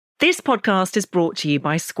This podcast is brought to you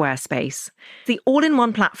by Squarespace, the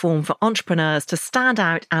all-in-one platform for entrepreneurs to stand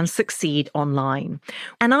out and succeed online.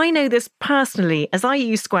 And I know this personally as I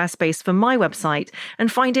use Squarespace for my website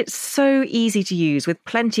and find it so easy to use with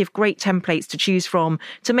plenty of great templates to choose from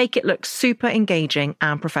to make it look super engaging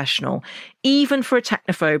and professional, even for a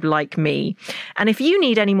technophobe like me. And if you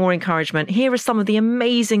need any more encouragement, here are some of the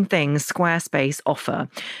amazing things Squarespace offer.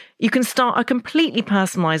 You can start a completely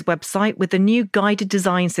personalized website with the new guided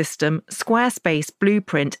design system, Squarespace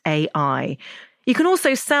Blueprint AI. You can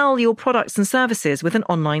also sell your products and services with an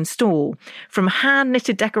online store. From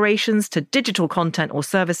hand-knitted decorations to digital content or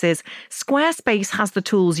services, Squarespace has the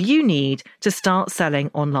tools you need to start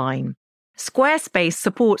selling online. Squarespace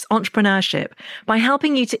supports entrepreneurship by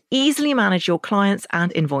helping you to easily manage your clients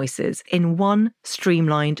and invoices in one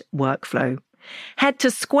streamlined workflow. Head to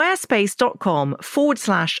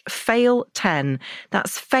squarespace.com/fail10.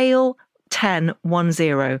 That's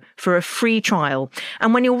fail1010 for a free trial.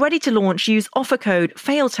 And when you're ready to launch, use offer code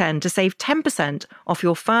FAIL10 to save 10% off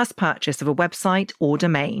your first purchase of a website or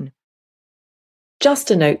domain.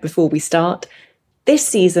 Just a note before we start, this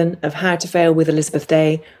season of How to Fail with Elizabeth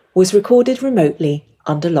Day was recorded remotely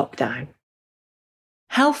under lockdown.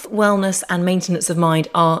 Health, wellness and maintenance of mind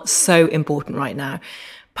are so important right now.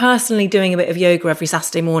 Personally, doing a bit of yoga every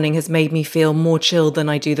Saturday morning has made me feel more chilled than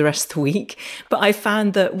I do the rest of the week. But I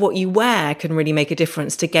found that what you wear can really make a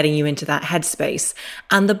difference to getting you into that headspace.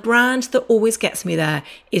 And the brand that always gets me there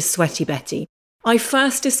is Sweaty Betty. I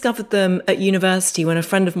first discovered them at university when a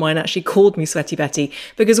friend of mine actually called me Sweaty Betty,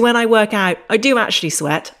 because when I work out, I do actually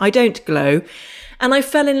sweat. I don't glow. And I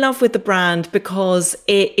fell in love with the brand because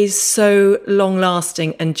it is so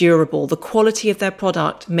long-lasting and durable. The quality of their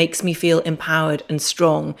product makes me feel empowered and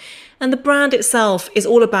strong. And the brand itself is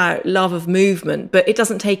all about love of movement, but it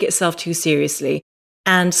doesn't take itself too seriously.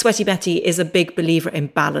 And Sweaty Betty is a big believer in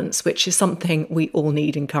balance, which is something we all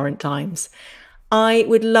need in current times. I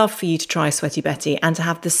would love for you to try Sweaty Betty and to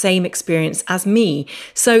have the same experience as me.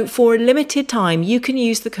 So for a limited time, you can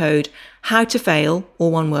use the code HOWTOFAIL,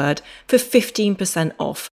 all one word, for 15%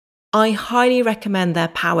 off. I highly recommend their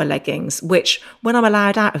power leggings, which, when I'm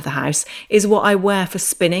allowed out of the house, is what I wear for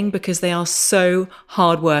spinning because they are so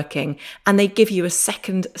hardworking and they give you a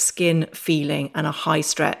second skin feeling and a high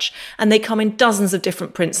stretch. And they come in dozens of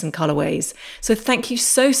different prints and colourways. So thank you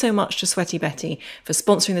so much to Sweaty Betty for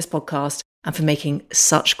sponsoring this podcast and for making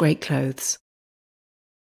such great clothes.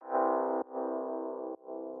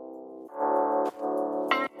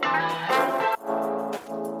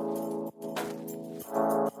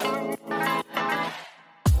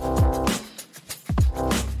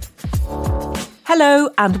 Hello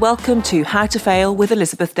and welcome to How to Fail with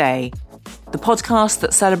Elizabeth Day, the podcast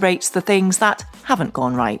that celebrates the things that haven't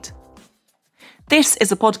gone right. This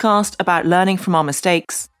is a podcast about learning from our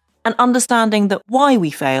mistakes and understanding that why we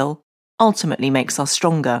fail ultimately makes us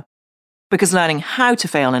stronger. Because learning how to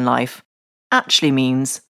fail in life actually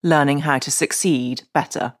means learning how to succeed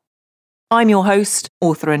better. I'm your host,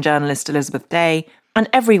 author and journalist Elizabeth Day, and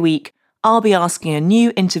every week I'll be asking a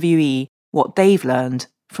new interviewee what they've learned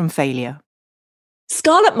from failure.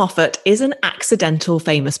 Scarlett Moffatt is an accidental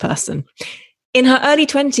famous person. In her early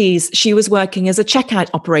 20s, she was working as a checkout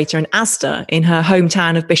operator in Asda in her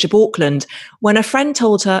hometown of Bishop Auckland when a friend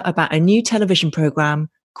told her about a new television programme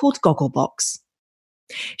called Gogglebox.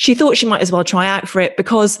 She thought she might as well try out for it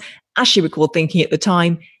because, as she recalled thinking at the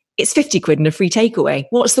time, it's 50 quid and a free takeaway.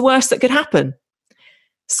 What's the worst that could happen?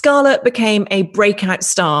 Scarlett became a breakout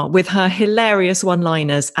star with her hilarious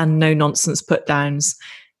one-liners and no-nonsense put-downs.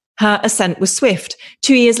 Her ascent was swift.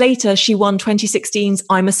 2 years later, she won 2016's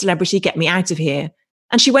I'm a Celebrity, Get Me Out of Here,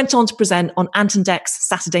 and she went on to present on Ant and Dec's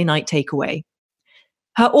Saturday Night Takeaway.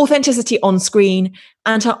 Her authenticity on screen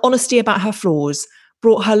and her honesty about her flaws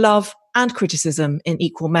brought her love and criticism in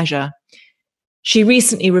equal measure. She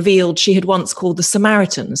recently revealed she had once called the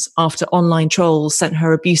Samaritans after online trolls sent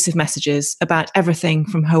her abusive messages about everything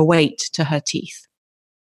from her weight to her teeth.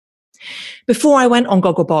 Before I went on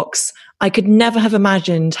Gogglebox, I could never have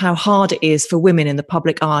imagined how hard it is for women in the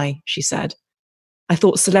public eye, she said. I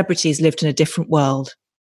thought celebrities lived in a different world.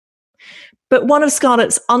 But one of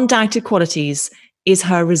Scarlett's undoubted qualities is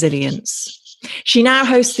her resilience. She now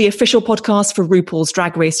hosts the official podcast for RuPaul's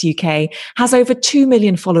Drag Race UK, has over 2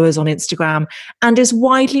 million followers on Instagram, and is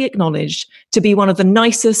widely acknowledged to be one of the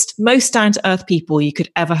nicest, most down-to-earth people you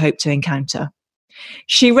could ever hope to encounter.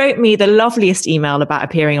 She wrote me the loveliest email about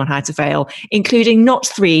appearing on How to Fail, including not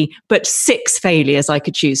 3, but 6 failures I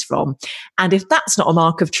could choose from. And if that's not a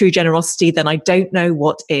mark of true generosity, then I don't know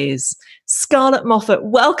what is. Scarlett Moffatt,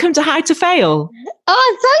 welcome to How to Fail.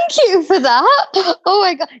 Oh, thank you for that. Oh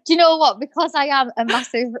my God. Do you know what? Because I am a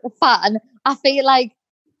massive fan, I feel like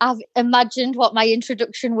I've imagined what my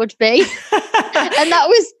introduction would be. And that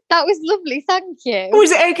was lovely. Thank you.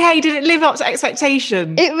 Was it okay? Did it live up to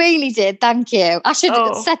expectation? It really did. Thank you. I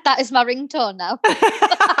should set that as my ringtone now.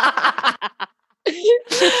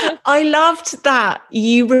 I loved that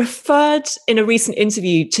you referred in a recent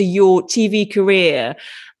interview to your TV career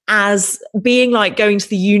as being like going to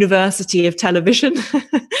the University of Television.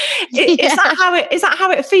 Is that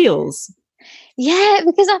how it feels? Yeah,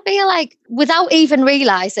 because I feel like without even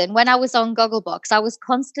realising, when I was on Gogglebox, I was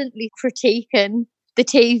constantly critiquing the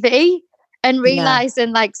TV and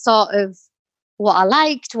realising like sort of what I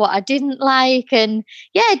liked, what I didn't like. And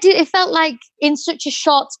yeah, it felt like in such a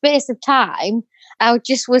short space of time, I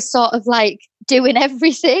just was sort of like doing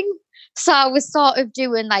everything. So I was sort of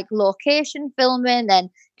doing like location filming and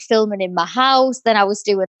filming in my house. Then I was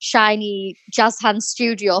doing shiny jazz hand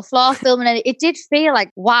studio floor filming. And it did feel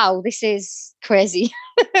like, wow, this is crazy.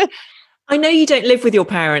 I know you don't live with your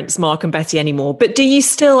parents, Mark and Betty, anymore, but do you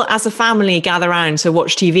still, as a family, gather around to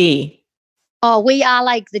watch TV? Oh, we are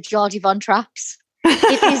like the Geordie Von Trapps.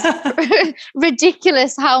 It is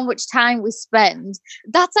ridiculous how much time we spend.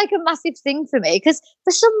 That's like a massive thing for me because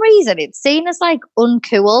for some reason it's seen as like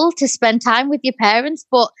uncool to spend time with your parents,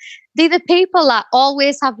 but they're the people that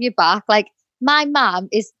always have your back. Like my mum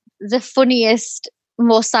is the funniest,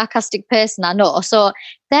 most sarcastic person I know. So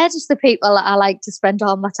they're just the people that I like to spend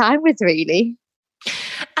all my time with, really.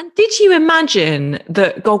 And did you imagine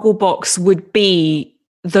that Gogglebox would be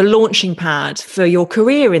the launching pad for your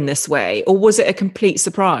career in this way, or was it a complete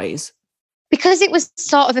surprise? Because it was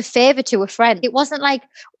sort of a favour to a friend. It wasn't like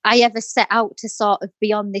I ever set out to sort of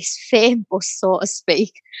be on this fame bus, so to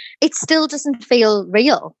speak. It still doesn't feel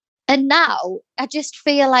real. And now I just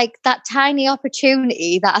feel like that tiny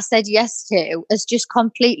opportunity that I said yes to has just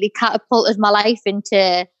completely catapulted my life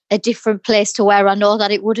into a different place to where I know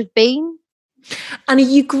that it would have been. And are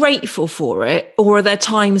you grateful for it? Or are there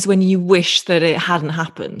times when you wish that it hadn't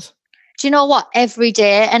happened? Do you know what? Every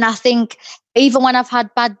day. And I think even when I've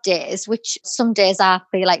had bad days, which some days I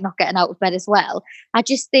feel like not getting out of bed as well, I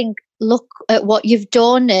just think, look at what you've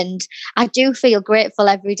done. And I do feel grateful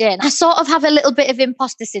every day. And I sort of have a little bit of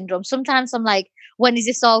imposter syndrome. Sometimes I'm like, when is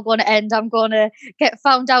this all going to end? I'm going to get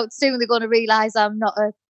found out soon. They're going to realise I'm not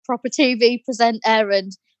a proper TV presenter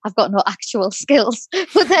and I've got no actual skills.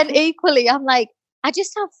 But then equally, I'm like, I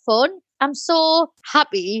just have fun. I'm so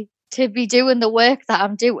happy to be doing the work that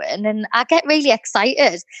I'm doing. And I get really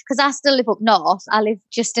excited because I still live up north. I live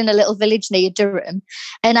just in a little village near Durham.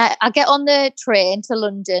 And I get on the train to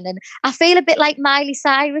London and I feel a bit like Miley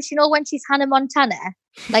Cyrus, you know, when she's Hannah Montana.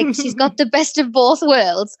 Like she's got the best of both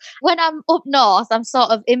worlds. When I'm up north, I'm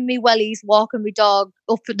sort of in me wellies walking my dog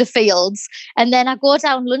up the fields. And then I go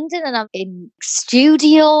down London and I'm in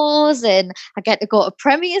studios and I get to go to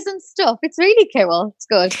premieres and stuff. It's really cool. It's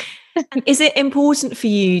good. Is it important for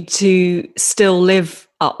you to still live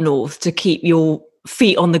up north to keep your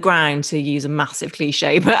feet on the ground, to use a massive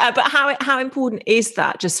cliche? But how important is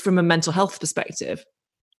that just from a mental health perspective?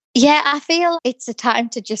 Yeah, I feel it's a time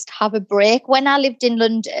to just have a break. When I lived in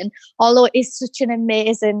London, although it is such an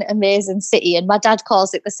amazing, amazing city, and my dad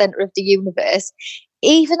calls it the centre of the universe,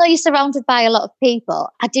 even though you're surrounded by a lot of people,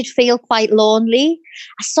 I did feel quite lonely.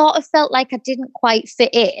 I sort of felt like I didn't quite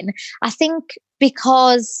fit in. I think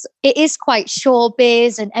because it is quite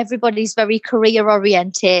showbiz and everybody's very career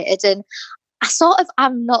orientated, and I sort of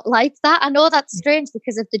am not like that. I know that's strange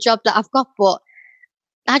because of the job that I've got, but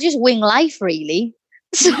I just wing life really.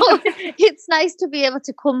 So it's nice to be able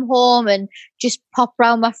to come home and just pop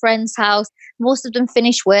round my friend's house. Most of them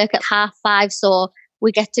finish work at 5:30, so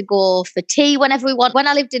we get to go for tea whenever we want. When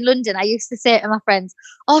I lived in London, I used to say to my friends,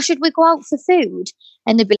 oh, should we go out for food?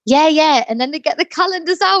 And they'd be like, yeah. And then they get the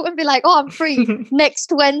calendars out and be like, oh, I'm free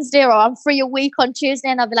next Wednesday, or I'm free a week on Tuesday.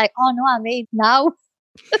 And I'd be like, oh, no, I mean now.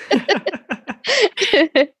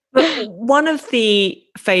 But one of the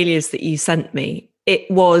failures that you sent me, it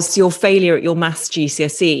was your failure at your maths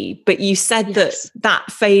GCSE, but you said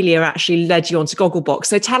that failure actually led you onto Gogglebox.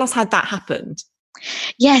 So tell us how that happened.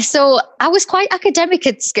 Yeah, so I was quite academic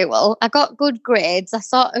at school. I got good grades. I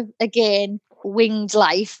sort of, again, winged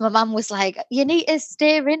life. My mum was like, you need to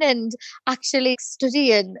stay in and actually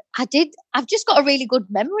study. And I did. I've just got a really good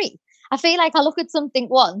memory. I feel like I look at something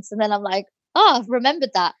once and then I'm like, oh, I've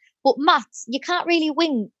remembered that. But maths, you can't really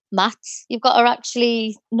wing maths. You've got to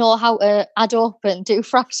actually know how to add up and do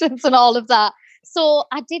fractions and all of that. So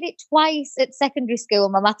I did it twice at secondary school,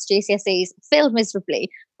 my maths GCSEs, failed miserably,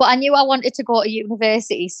 but I knew I wanted to go to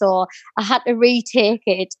university, so I had to retake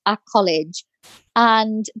it at college.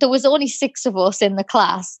 And there was only 6 of us in the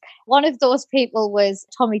class. One of those people was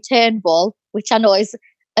Tommy Turnbull, which I know is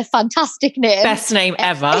a fantastic name. Best name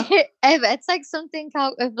ever. Ever. It's like something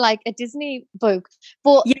out of like a Disney book.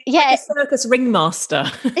 But yeah. Like a circus ringmaster.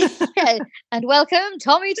 Yeah. And welcome,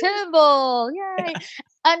 Tommy Turnbull. Yay.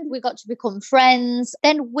 And we got to become friends.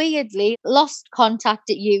 Then weirdly lost contact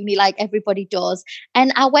at uni like everybody does.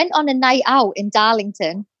 And I went on a night out in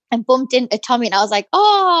Darlington and bumped into Tommy and I was like,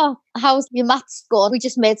 oh, how's your maths going? We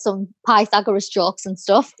just made some Pythagoras jokes and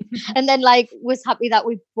stuff. And then like was happy that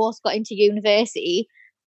we both got into university.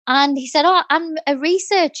 And he said, oh, I'm a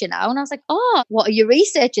researcher now. And I was like, oh, what are you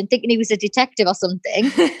researching? Thinking he was a detective or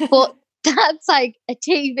something. But that's like a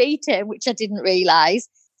TV term, which I didn't realise.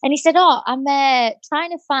 And he said, oh, I'm trying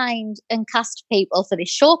to find and cast people for this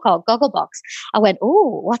show called Gogglebox. I went,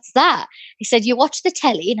 oh, what's that? He said, you watch the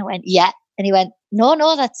telly? And I went, yeah. And he went, no,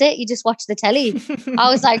 that's it. You just watch the telly. I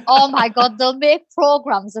was like, oh my God, they'll make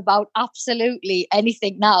programs about absolutely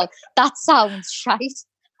anything now. That sounds shite.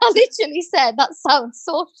 I literally said, that sounds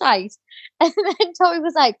so shite. And then Tommy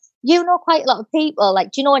was like, you know quite a lot of people.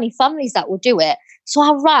 Like, do you know any families that will do it? So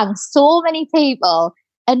I rang so many people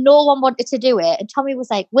and no one wanted to do it. And Tommy was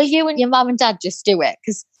like, will you and your mum and dad just do it?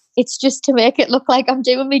 Because it's just to make it look like I'm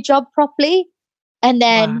doing my job properly. And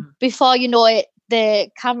then before you know it, the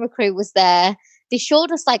camera crew was there. They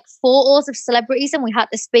showed us like photos of celebrities and we had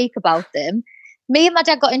to speak about them. Me and my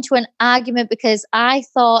dad got into an argument because I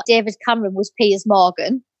thought David Cameron was Piers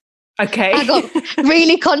Morgan. Okay. I got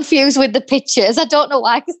really confused with the pictures. I don't know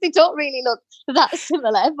why, because they don't really look that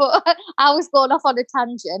similar, but I was going off on a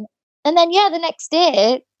tangent. And then, the next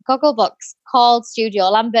day, Gogglebox called Studio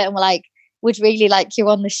Lambert and were like, we'd really like you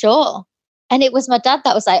on the show. And it was my dad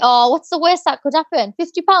that was like, oh, what's the worst that could happen?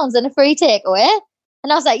 £50 and a free takeaway?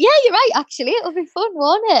 And I was like, yeah, you're right, actually. It'll be fun,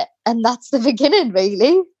 won't it? And that's the beginning,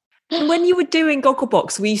 really. And when you were doing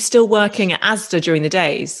Gogglebox, were you still working at Asda during the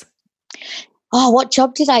days? Oh, what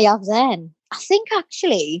job did I have then? I think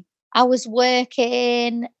actually I was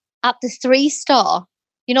working at the 3 store,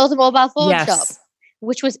 you know, the mobile phone shop,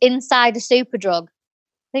 which was inside a Superdrug.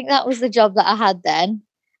 I think that was the job that I had then.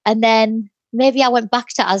 And then maybe I went back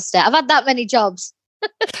to Asda. I've had that many jobs.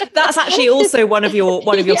 That's actually also one of your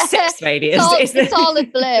 6 failures. It's all a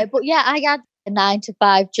blur. But I had a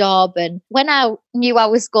 9-to-5 job. And when I knew I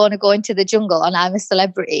was going to go into the jungle and I'm a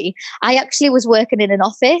celebrity, I actually was working in an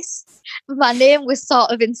office. My name was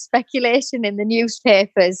sort of in speculation in the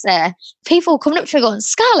newspapers. People coming up to me going,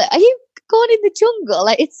 Scarlett, are you going in the jungle?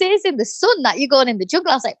 Like it says in the Sun that you're going in the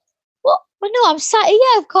jungle. I was like, what? Well, no, I'm sat here.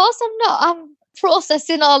 Yeah, of course I'm not. I'm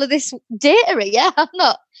processing all of this data. Yeah, I'm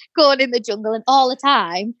not going in the jungle. And all the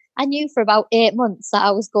time, I knew for about 8 months that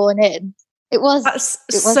I was going in. That's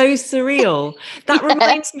so surreal. That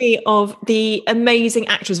reminds me of the amazing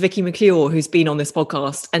actress Vicky McClure, who's been on this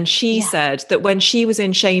podcast. And she said that when she was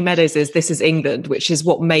in Shane Meadows' This Is England, which is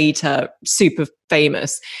what made her super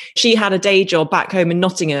famous, she had a day job back home in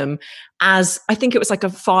Nottingham as, I think it was like a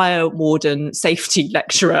fire warden safety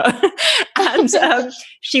lecturer. And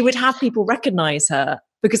she would have people recognise her,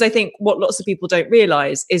 because I think what lots of people don't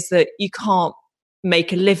realise is that you can't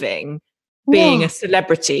make a living being a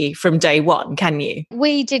celebrity from day one, can you?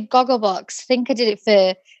 We did Gogglebox. I think I did it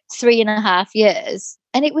for 3.5 years.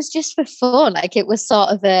 And it was just for fun. Like it was sort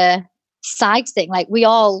of a side thing. Like we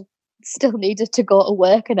all still needed to go to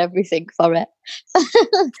work and everything for it.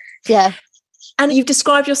 Yeah. And you've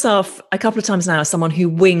described yourself a couple of times now as someone who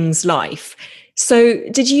wings life. So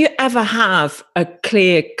did you ever have a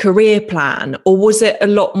clear career plan, or was it a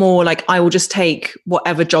lot more like, I will just take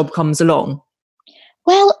whatever job comes along?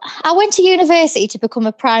 Well, I went to university to become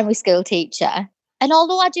a primary school teacher. And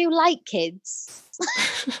although I do like kids,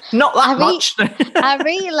 not that much. I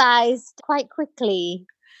realised quite quickly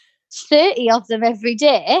 30 of them every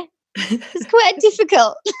day is quite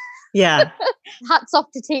difficult. Yeah. Hats off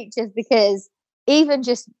to teachers, because even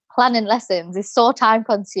just planning lessons is so time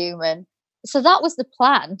consuming. So that was the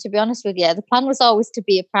plan, to be honest with you. The plan was always to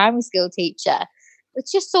be a primary school teacher.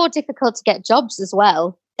 It's just so difficult to get jobs as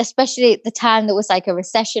well, especially at the time there was like a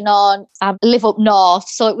recession on. I live up north,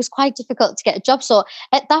 so it was quite difficult to get a job. So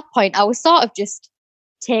at that point, I was sort of just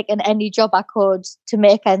taking any job I could to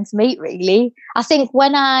make ends meet, really. I think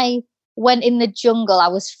when I went in the jungle, I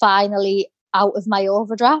was finally out of my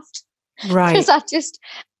overdraft. Right. Because I just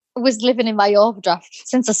was living in my overdraft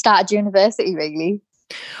since I started university, really.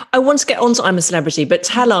 I want to get on to I'm a Celebrity, but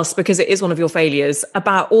tell us, because it is one of your failures,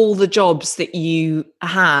 about all the jobs that you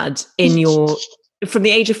had in your From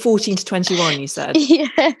the age of 14 to 21, you said? Yeah.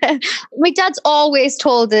 My dad's always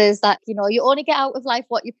told us that, you only get out of life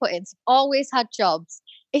what you put in. So always had jobs.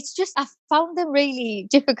 It's just, I found them really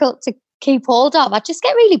difficult to keep hold of. I just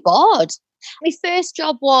get really bored. My first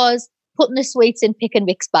job was putting the sweets in pick and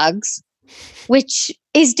mix bags, which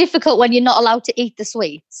is difficult when you're not allowed to eat the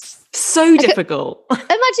sweets. So difficult.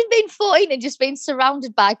 Imagine being 14 and just being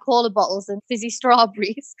surrounded by cola bottles and fizzy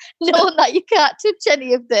strawberries, knowing that you can't touch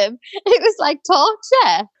any of them. It was like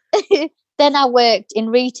torture. Then I worked in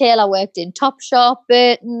retail. I worked in Topshop,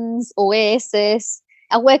 Burton's, Oasis.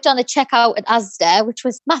 I worked on the checkout at Asda, which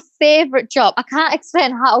was my favourite job. I can't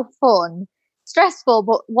explain how fun. Stressful,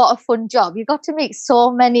 but what a fun job. You got to meet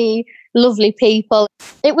so many lovely people.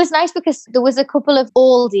 It was nice because there was a couple of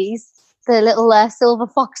oldies, the little silver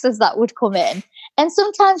foxes that would come in. And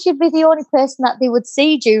sometimes you'd be the only person that they would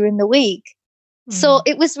see during the week. So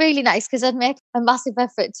it was really nice because I'd make a massive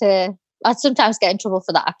effort I'd sometimes get in trouble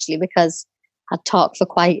for that actually, because I'd talk for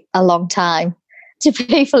quite a long time to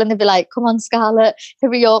people and they'd be like, come on, Scarlett,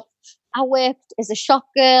 hurry up. I worked as a shop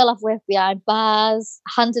girl. I've worked behind bars,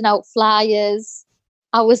 handing out flyers.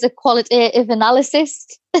 I was a qualitative analyst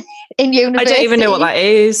in university. I don't even know what that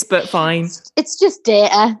is, but fine. It's just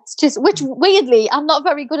data. It's just, which weirdly, I'm not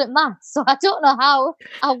very good at maths, so I don't know how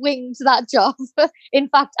I winged that job. In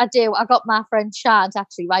fact, I do. I got my friend Shan to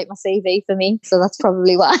actually write my CV for me, so that's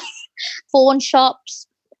probably why. Phone shops.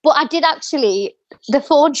 But I did actually, the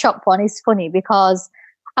phone shop one is funny because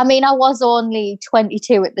I was only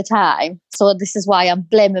 22 at the time, so this is why I'm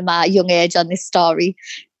blaming my young age on this story.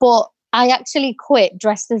 But I actually quit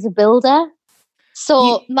dressed as a builder.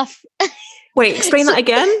 So Wait, explain that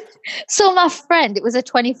again? So my friend, it was her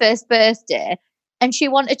 21st birthday, and she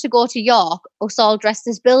wanted to go to York, us all dressed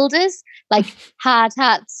as builders, like hard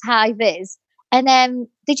hats, high vis. And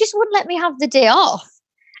they just wouldn't let me have the day off.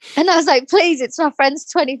 And I was like, please, it's my friend's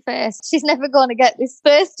 21st. She's never going to get this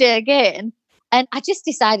birthday again. And I just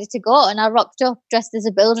decided to go, and I rocked up dressed as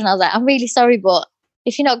a builder, and I was like, I'm really sorry, but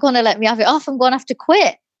if you're not going to let me have it off, I'm going to have to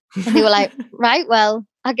quit. And they were like, right, well,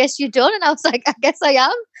 I guess you're done. And I was like, I guess I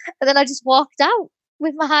am. And then I just walked out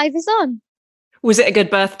with my high vis on. Was it a good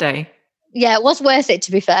birthday? Yeah, it was worth it,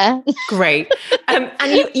 to be fair. Great. And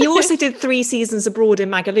you also did 3 seasons abroad in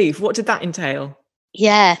Magaluf. What did that entail?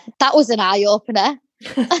 Yeah, that was an eye-opener.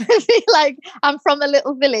 I feel like I'm from a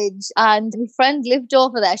little village and my friend lived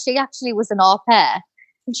over there. She actually was an au pair.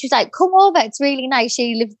 And she was like, come over, it's really nice.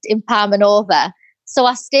 She lived in Palma Nova. So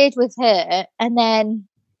I stayed with her, and then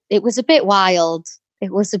it was a bit wild.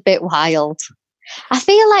 It was a bit wild. I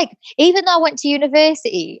feel like even though I went to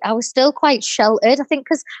university, I was still quite sheltered. I think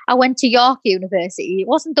because I went to York University, it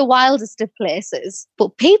wasn't the wildest of places.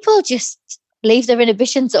 But people just leave their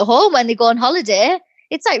inhibitions at home when they go on holiday.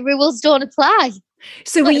 It's like rules don't apply.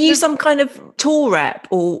 So were you some kind of tour rep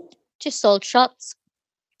or? Just sold shots.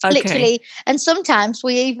 Okay. Literally. And sometimes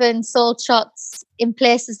we even sold shots in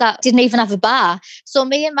places that didn't even have a bar. So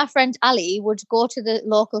me and my friend Ali would go to the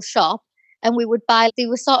local shop and we would buy, they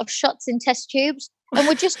were sort of shots in test tubes, and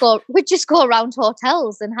we'd just go around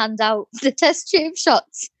hotels and hand out the test tube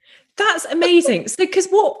shots. That's amazing. So, because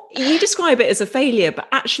what you describe it as a failure, but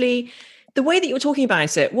actually the way that you're talking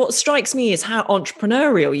about it, what strikes me is how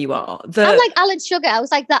entrepreneurial you are. I'm like Alan Sugar. I was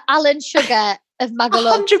like the Alan Sugar of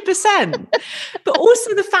Magaluf. 100%. But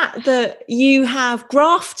also the fact that you have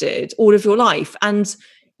grafted all of your life and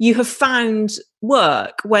you have found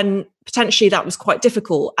work when potentially that was quite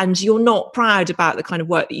difficult, and you're not proud about the kind of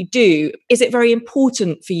work that you do. Is it very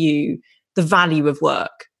important for you, the value of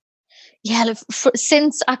work? Yeah,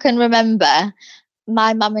 since I can remember,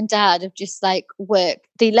 my mum and dad have just like worked.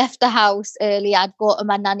 They left the house early. I'd go to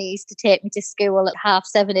my nanny's to take me to school at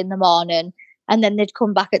 7:30 in the morning, and then they'd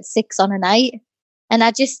come back at 6 on a night. And I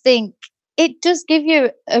just think it does give you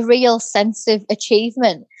a real sense of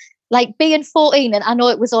achievement. Like being 14, and I know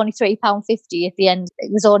it was only £3.50 at the end. It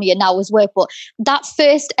was only an hour's work, but that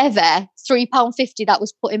first ever £3.50 that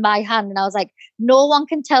was put in my hand, and I was like, no one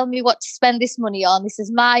can tell me what to spend this money on. This is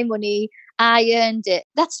my money. I earned it.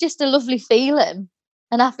 That's just a lovely feeling.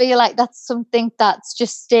 And I feel like that's something that's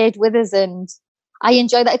just stayed with us, and I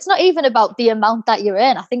enjoy that. It's not even about the amount that you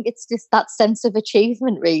earn. I think it's just that sense of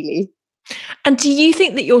achievement, really. And do you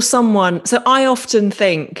think that you're someone, so I often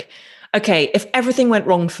think, okay, if everything went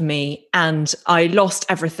wrong for me and I lost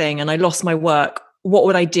everything and I lost my work, what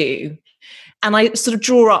would I do? And I sort of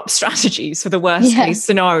draw up strategies for the worst case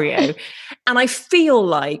scenario. And I feel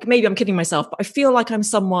like, maybe I'm kidding myself, but I feel like I'm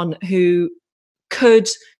someone who could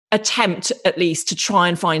attempt at least to try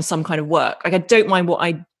and find some kind of work. Like I don't mind what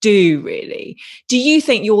I do, really. Do you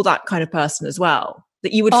think you're that kind of person as well?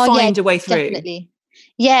 That you would find a way through? Definitely.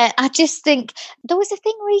 Yeah, I just think there was a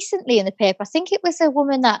thing recently in the paper. I think it was a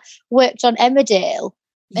woman that worked on Emmerdale,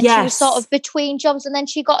 and she was sort Yes. of between jobs, and then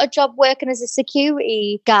she got a job working as a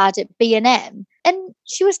security guard at B&M, and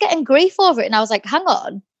she was getting grief over it. And I was like, hang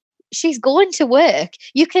on, she's going to work.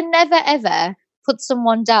 You can never, ever put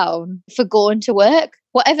someone down for going to work.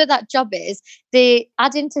 Whatever that job is, they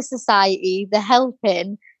add into society, they're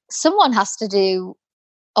helping. Someone has to do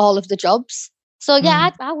all of the jobs. So yeah,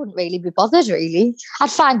 I wouldn't really be bothered, really. I'd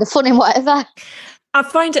find the fun in whatever. I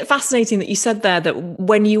find it fascinating that you said there that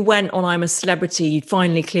when you went on I'm a Celebrity, you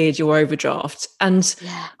finally cleared your overdraft. And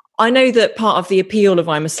Yeah. I know that part of the appeal of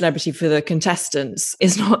I'm a Celebrity for the contestants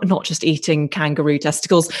is not just eating kangaroo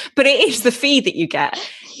testicles, but it is the fee that you get.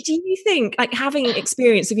 Do you think, like, having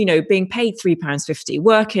experience of, being paid £3.50,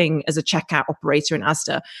 working as a checkout operator in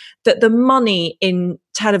Asda, that the money in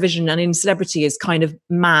television and in celebrity is kind of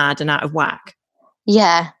mad and out of whack?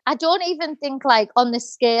 Yeah. I don't even think, like, on the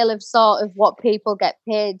scale of sort of what people get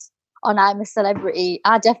paid on I'm a Celebrity,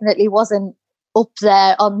 I definitely wasn't up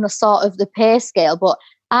there on the sort of the pay scale, but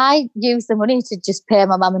I used the money to just pay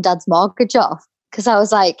my mum and dad's mortgage off, because I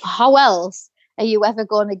was like, how else are you ever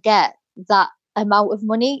going to get that amount of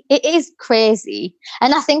money? It is crazy.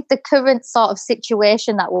 And I think the current sort of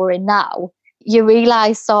situation that we're in now, you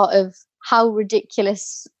realise sort of how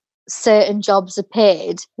ridiculous certain jobs are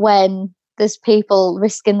paid when there's people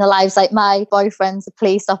risking their lives. Like, my boyfriend's a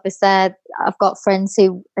police officer. I've got friends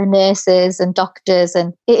who are nurses and doctors,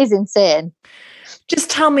 and it is insane. Just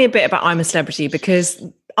tell me a bit about I'm a Celebrity, because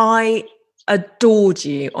I adored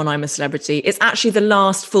you on I'm a Celebrity. It's actually the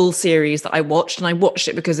last full series that I watched, and I watched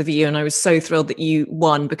it because of you, and I was so thrilled that you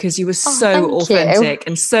won, because you were so authentic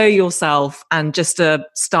and so yourself and just a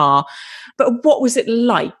star. But what was it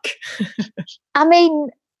like? I mean,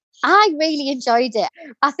 I really enjoyed it.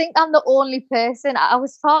 I think I'm the only person. I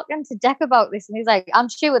was talking to Deck about this, and he's like, I'm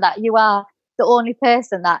sure that you are the only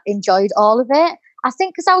person that enjoyed all of it. I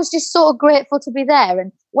think because I was just so grateful to be there.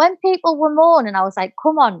 And when people were moaning, I was like,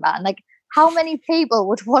 come on, man. Like, how many people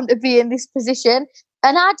would want to be in this position?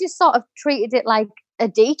 And I just sort of treated it like a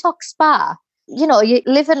detox spa. You're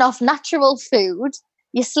living off natural food.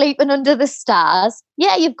 You're sleeping under the stars.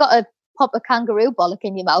 Yeah, you've got to pop a kangaroo bollock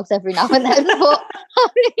in your mouth every now and then. But I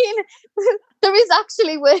mean, there is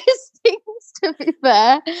actually worse things, to be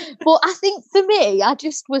fair. But I think for me, I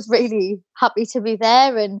just was really happy to be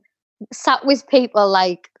there and sat with people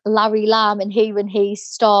like Larry Lamb and He's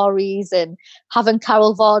stories, and having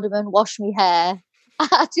Carol Vorderman wash me hair.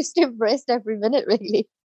 I just embraced every minute, really.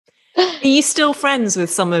 Are you still friends with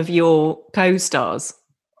some of your co-stars?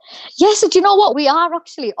 Yes, so do you know what? We are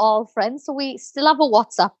actually all friends. So we still have a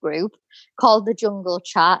WhatsApp group called the Jungle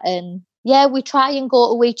Chat. And yeah, we try and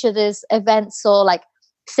go to each other's events. So like,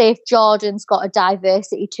 say if Jordan's got a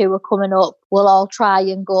diversity tour coming up, we'll all try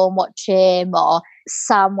and go and watch him. Or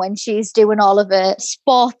Sam, when she's doing all of her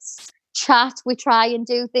sports chat, we try and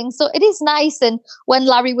do things. So it is nice. And when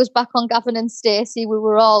Larry was back on Gavin and Stacey, we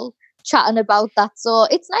were all chatting about that. So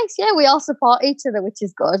it's nice. Yeah, we all support each other, which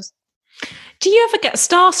is good. Do you ever get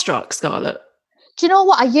starstruck, Scarlett? Do you know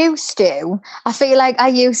what I used to? I feel like I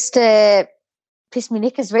used to piss me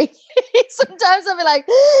knickers, really. Sometimes I'll be like,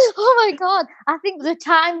 oh my God. I think the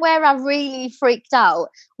time where I really freaked out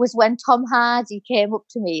was when Tom Hardy came up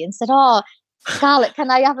to me and said, oh, Scarlett,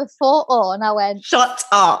 can I have a photo? And I went, shut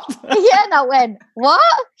up. Yeah, and I went,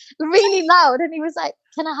 what? Really loud. And he was like,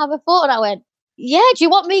 can I have a photo? And I went, yeah, do you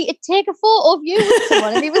want me to take a photo of you with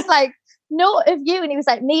someone? And he was like, no, of you. And he was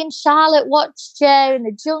like, me and Charlotte watched you in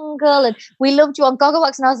the jungle and we loved you on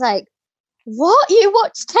Gogglebox. And I was like, what? You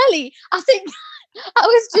watched telly? I think I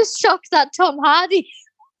was just shocked that Tom Hardy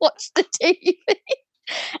watched the TV.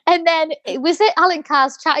 And then it was at Alan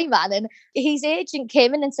Carr's Chatty Man, and his agent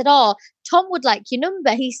came in and said, oh, Tom would like your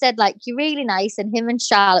number. He said, like, you're really nice, and him and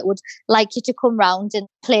Charlotte would like you to come round and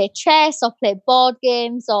play chess or play board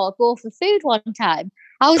games or go for food one time.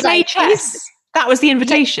 I was play like, chess? That was the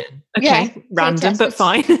invitation. Yeah, okay, random, but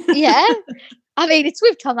fine. Yeah. I mean, it's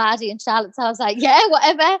with Tom Hardy and Charlotte, so I was like, yeah,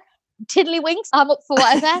 whatever. Tiddlywinks, I'm up for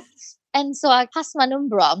whatever. And so I passed my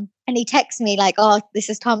number on, and he texted me like, oh, this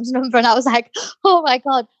is Tom's number. And I was like, oh my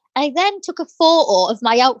God. I then took a photo of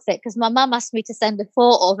my outfit because my mum asked me to send a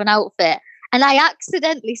photo of an outfit. And I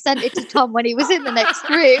accidentally sent it to Tom when he was in the next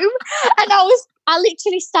room. And I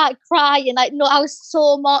literally started crying. Like, no, I was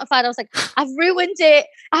so mortified. I was like, I've ruined it.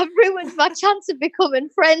 I've ruined my chance of becoming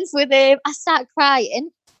friends with him. I started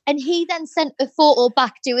crying. And he then sent a photo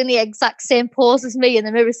back doing the exact same pose as me in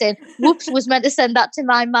the mirror saying, whoops, was meant to send that to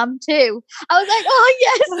my mum too. I was like,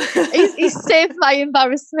 oh yes, he's saved my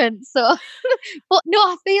embarrassment. So, but no,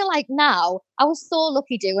 I feel like now, I was so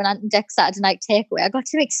lucky doing Ant and Dec Saturday Night Takeaway. I got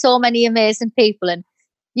to meet so many amazing people, and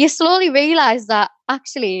you slowly realise that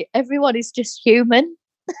actually everyone is just human.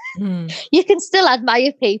 You can still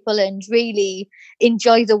admire people and really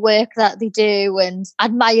enjoy the work that they do and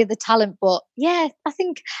admire the talent. But yeah, I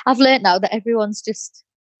think I've learnt now that everyone's just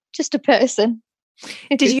a person.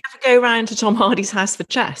 Did you ever go around to Tom Hardy's house for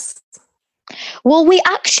chess? Well, we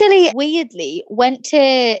actually weirdly went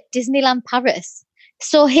to Disneyland Paris.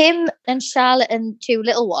 So him and Scarlett and two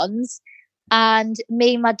little ones, and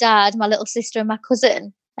me, my dad, my little sister and my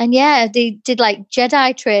cousin. And yeah, they did like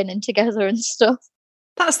Jedi training together and stuff.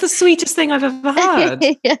 That's the sweetest thing I've ever heard.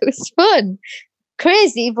 Yeah, it was fun.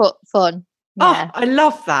 Crazy, but fun. Yeah. Oh, I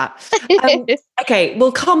love that. Okay,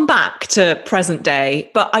 we'll come back to present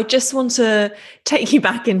day, but I just want to take you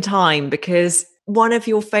back in time because one of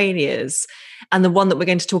your failures, and the one that we're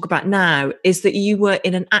going to talk about now, is that you were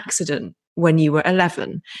in an accident when you were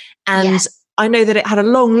 11. And Yeah. I know that it had a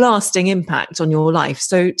long-lasting impact on your life.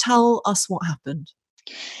 So tell us what happened.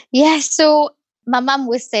 Yeah, so my mum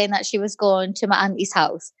was saying that she was going to my auntie's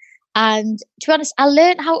house. And to be honest, I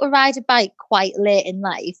learned how to ride a bike quite late in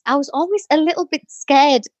life. I was always a little bit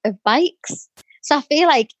scared of bikes. So I feel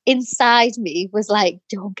like inside me was like,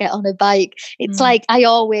 don't get on a bike. It's like I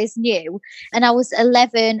always knew. And I was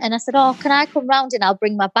 11 and I said, oh, can I come round and I'll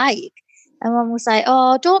bring my bike? And Mum was like,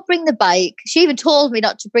 oh, don't bring the bike. She even told me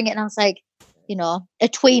not to bring it. And I was like, you know, a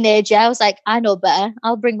teenager. I was like, I know better.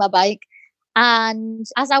 I'll bring my bike. And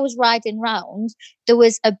as I was riding round, there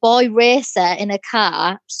was a boy racer in a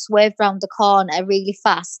car, swerved round the corner really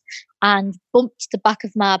fast and bumped the back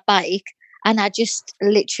of my bike. And I just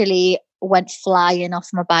literally went flying off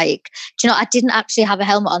my bike. Do you know, I didn't actually have a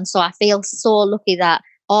helmet on. So I feel so lucky that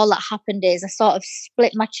all that happened is I sort of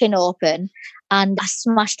split my chin open and I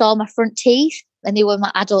smashed all my front teeth, and they were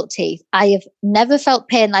my adult teeth. I have never felt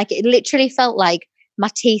pain like it. It literally felt like my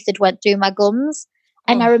teeth had went through my gums.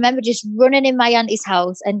 And I remember just running in my auntie's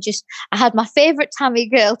house and I had my favourite Tammy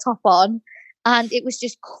girl top on and it was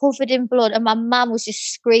just covered in blood and my mum was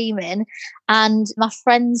just screaming and my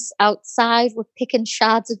friends outside were picking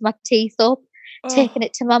shards of my teeth up, taking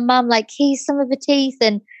it to my mum like, here's some of the teeth.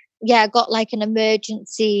 And yeah, I got like an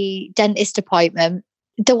emergency dentist appointment.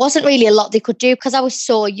 There wasn't really a lot they could do because I was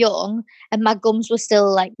so young and my gums were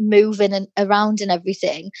still like moving and around and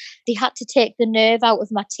everything. They had to take the nerve out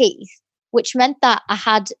of my teeth, which meant that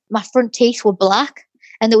my front teeth were black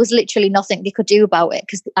and there was literally nothing they could do about it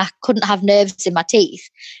because I couldn't have nerves in my teeth.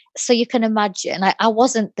 So you can imagine, I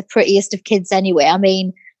wasn't the prettiest of kids anyway. I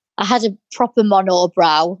mean, I had a proper mono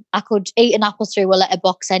brow. I could eat an apple through a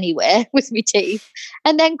letterbox anywhere with my teeth.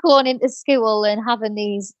 And then going into school and having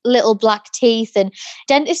these little black teeth, and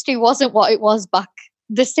dentistry wasn't what it was back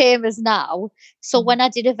the same as now. So when I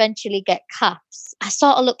did eventually get caps, I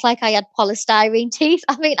sort of looked like I had polystyrene teeth.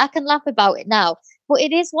 I mean, I can laugh about it now, but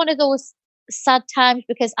it is one of those sad times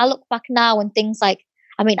because I look back now and things like,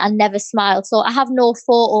 I mean, I never smiled. So I have no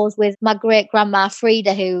photos with my great grandma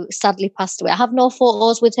Frida, who sadly passed away. I have no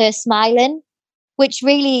photos with her smiling, which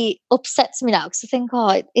really upsets me now because I think,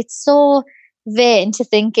 oh, it's so vain to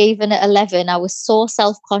think even at 11, I was so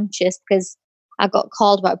self-conscious because I got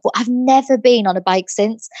called about it, but I've never been on a bike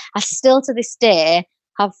since. I still to this day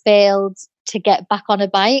have failed to get back on a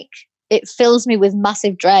bike. It fills me with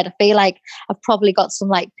massive dread. I feel like I've probably got some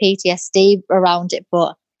like PTSD around it,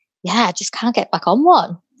 but yeah, I just can't get back on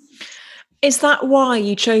one. Is that why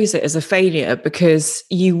you chose it as a failure? Because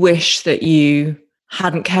you wish that you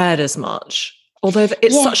hadn't cared as much? Although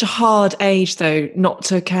it's such a hard age though not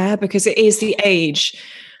to care, because it is the age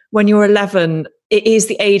when you're 11, it is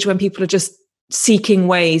the age when people are just seeking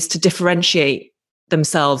ways to differentiate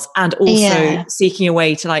themselves and also seeking a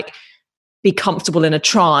way to like be comfortable in a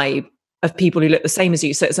tribe of people who look the same as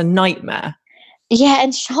you. So it's a nightmare. Yeah,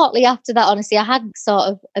 and shortly after that, honestly, I had sort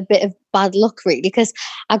of a bit of bad luck really because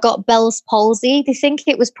I got Bell's palsy. They think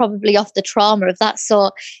it was probably off the trauma of that.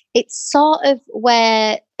 So it's sort of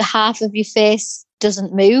where the half of your face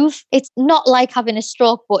doesn't move. It's not like having a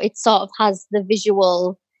stroke, but it sort of has the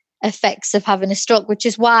visual effects of having a stroke, which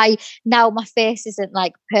is why now my face isn't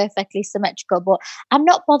like perfectly symmetrical. But I'm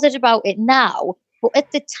not bothered about it now. But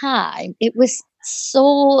at the time, it was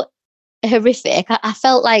so horrific. I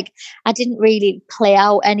felt like I didn't really play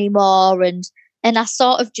out anymore, and I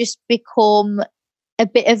sort of just become a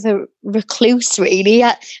bit of a recluse really.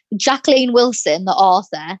 Jacqueline Wilson, the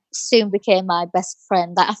author, soon became my best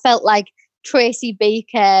friend. I felt like Tracy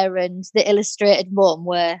Beaker and the Illustrated Mum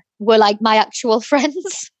were like my actual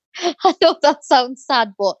friends. I know that sounds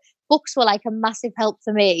sad, but books were like a massive help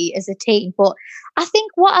for me as a teen. But I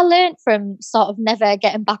think what I learned from sort of never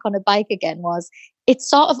getting back on a bike again was it's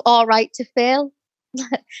sort of all right to fail.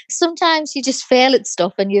 Sometimes you just fail at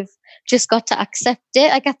stuff and you've just got to accept it.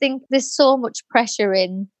 Like, I think there's so much pressure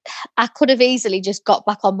in, I could have easily just got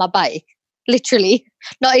back on my bike, literally,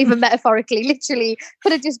 not even metaphorically, literally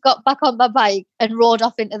could have just got back on my bike and rode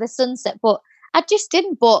off into the sunset, but I just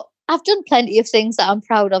didn't. But I've done plenty of things that I'm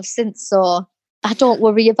proud of since, so I don't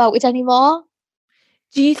worry about it anymore.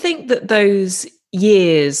 Do you think that those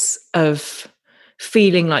years of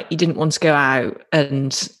feeling like you didn't want to go out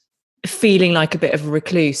and feeling like a bit of a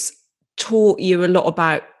recluse taught you a lot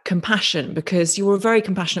about compassion? Because you're a very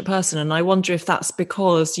compassionate person, and I wonder if that's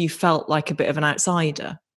because you felt like a bit of an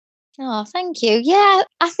outsider. Oh, thank you. Yeah,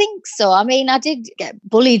 I think so. I mean, I did get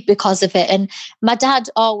bullied because of it. And my dad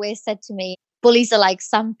always said to me, bullies are like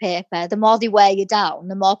sandpaper. The more they wear you down,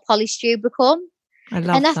 the more polished you become. I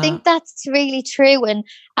love And I that. think that's really true. And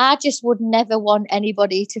I just would never want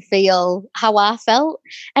anybody to feel how I felt.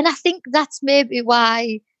 And I think that's maybe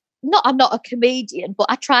why, I'm not a comedian, but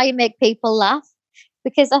I try and make people laugh,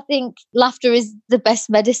 because I think laughter is the best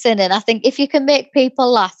medicine. And I think if you can make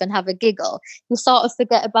people laugh and have a giggle, you sort of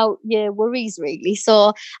forget about your worries, really.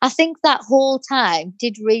 So I think that whole time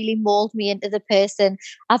did really mold me into the person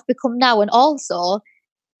I've become now. And also,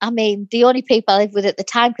 I mean, the only people I lived with at the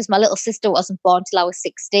time, because my little sister wasn't born till I was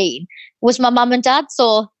 16, was my mum and dad.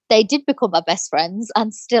 So they did become my best friends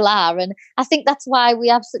and still are. And I think that's why we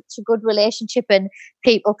have such a good relationship, and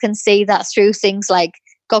people can see that through things like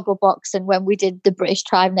Gogglebox and when we did the British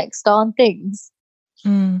Tribe Next Door and things.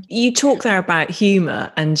 You talk there about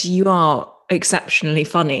humour, and you are exceptionally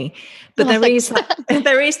funny. But there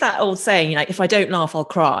is that old saying, like, if I don't laugh, I'll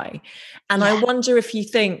cry. And I wonder if you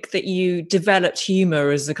think that you developed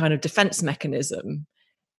humour as a kind of defence mechanism.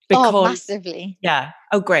 Because, massively. Yeah.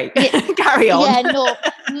 Oh, great. Yeah. Carry on. Yeah,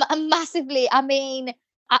 no, massively. I mean,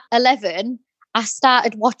 at 11, I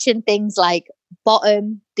started watching things like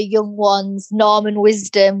Bottom, The Young Ones, Norman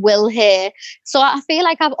Wisdom, Will Hay. So I feel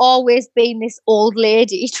like I've always been this old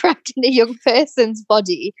lady trapped in a young person's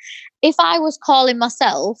body. If I was calling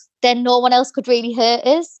myself, then no one else could really hurt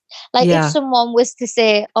us. Like, if someone was to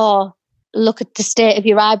say, oh, look at the state of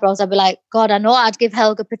your eyebrows, I'd be like, God, I know I'd give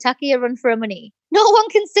Helga Pataki a run for her money. No one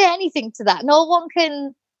can say anything to that. No one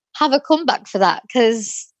can have a comeback for that,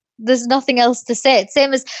 because there's nothing else to say. It's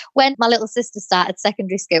same as when my little sister started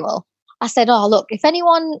secondary school. I said, oh, look, if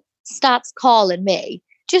anyone starts calling me,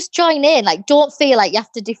 just join in. Like, don't feel like you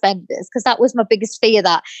have to defend us, because that was my biggest fear,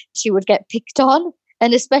 that she would get picked on.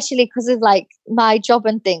 And especially because of like my job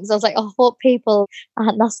and things, I was like, oh, I hope people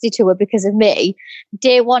aren't nasty to her because of me.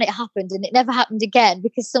 Day one, it happened, and it never happened again,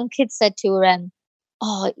 because some kid said to her,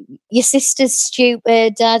 oh, your sister's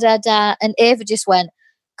stupid, da, da, da. And Ava just went,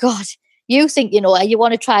 God, you think you know her, you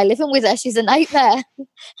want to try living with her, she's a nightmare.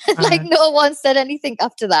 Like, no one said anything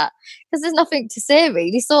after that, because there's nothing to say,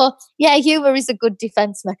 really. So yeah, humour is a good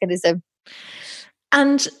defence mechanism.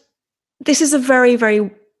 And this is a very, very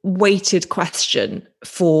weighted question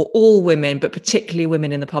for all women, but particularly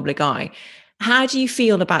women in the public eye. How do you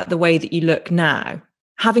feel about the way that you look now?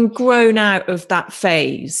 Having grown out of that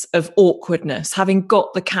phase of awkwardness, having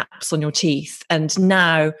got the caps on your teeth, and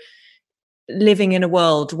now living in a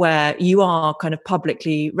world where you are kind of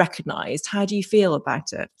publicly recognised, how do you feel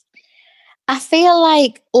about it? I feel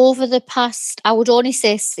like over the past, I would only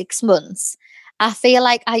say 6 months, I feel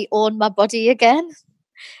like I own my body again.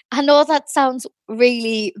 I know that sounds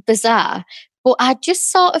really bizarre, but I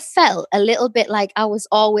just sort of felt a little bit like I was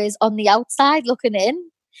always on the outside looking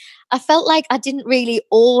in. I felt like I didn't really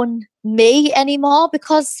own me anymore,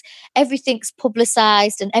 because everything's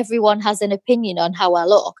publicized and everyone has an opinion on how I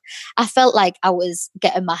look. I felt like I was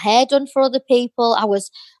getting my hair done for other people. I was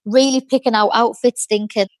really picking out outfits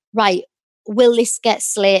thinking, right, will this get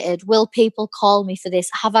slated? Will people call me for this?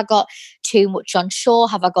 Have I got too much on show?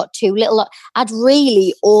 Have I got too little? I'd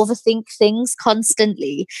really overthink things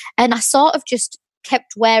constantly. And I sort of just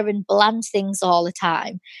kept wearing bland things all the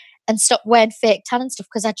time and stopped wearing fake tan and stuff,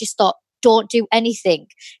 because I just thought, don't do anything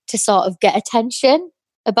to sort of get attention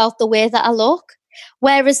about the way that I look.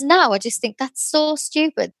 Whereas now I just think that's so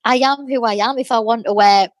stupid. I am who I am. If I want to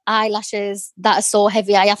wear eyelashes that are so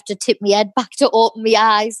heavy I have to tip my head back to open my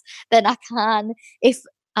eyes, then I can. If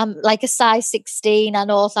I'm like a size 16, I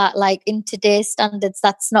know that like in today's standards,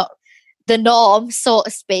 that's not the norm, so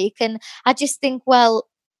to speak. And I just think, well,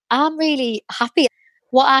 I'm really happy.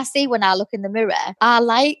 What I see when I look in the mirror, I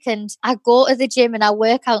like, and I go to the gym and I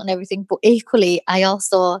work out and everything, but equally, I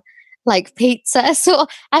also like pizza. So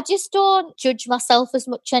I just don't judge myself as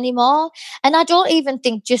much anymore. And I don't even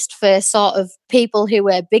think just for sort of people who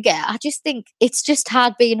are bigger. I just think it's just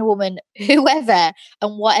hard being a woman, whoever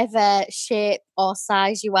and whatever shape or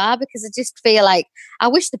size you are, because I just feel like I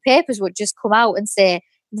wish the papers would just come out and say,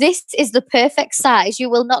 this is the perfect size. You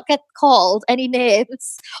will not get called any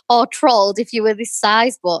names or trolled if you were this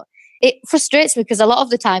size. But it frustrates me because a lot of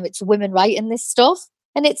the time it's women writing this stuff.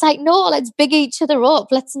 And it's like, no, let's big each other up.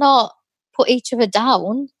 Let's not put each other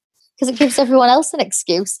down, because it gives everyone else an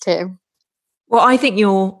excuse to. Well, I think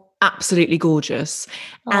you're absolutely gorgeous.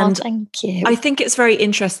 Oh, And thank you. I think it's very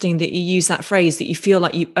interesting that you use that phrase, that you feel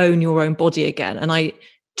like you own your own body again. And I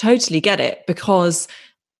totally get it, because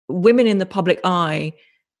women in the public eye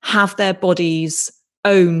have their bodies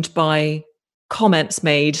owned by comments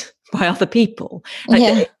made by other people.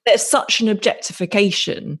 Like, there's such an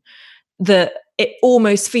objectification that it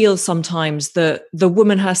almost feels sometimes that the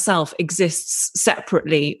woman herself exists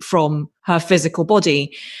separately from her physical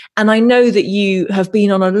body. And I know that you have been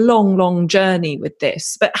on a long, long journey with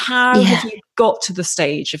this, but how have you got to the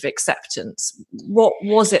stage of acceptance? What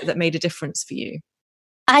was it that made a difference for you?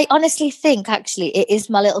 I honestly think actually it is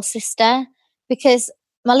my little sister, because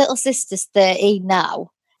my little sister's 13 now.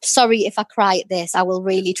 Sorry if I cry at this, I will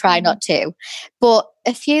really try not to. But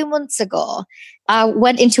a few months ago, I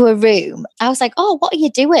went into a room. I was like, oh, what are you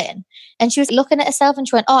doing? And she was looking at herself and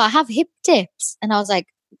she went, oh, I have hip dips. And I was like,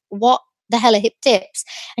 what the hell are hip dips?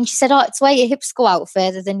 And she said, oh, it's where your hips go out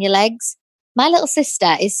further than your legs. My little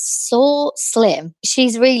sister is so slim.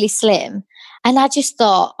 She's really slim. And I just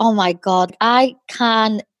thought, oh my God, I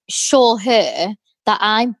can show her that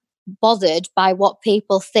I'm bothered by what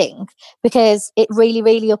people think, because it really,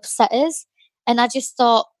 really upset us. And I just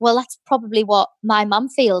thought, well, that's probably what my mum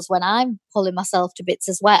feels when I'm pulling myself to bits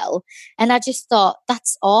as well. And I just thought,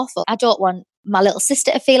 that's awful. I don't want my little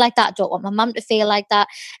sister to feel like that. I don't want my mum to feel like that.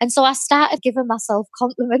 And so I started giving myself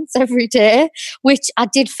compliments every day, which I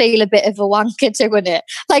did feel a bit of a wanker doing it.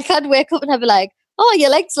 Like, I'd wake up and I'd be like, oh,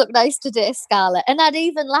 your legs look nice today, Scarlett. And I'd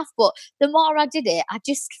even laugh. But the more I did it, I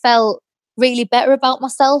just felt really better about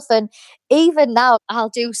myself. And even now, I'll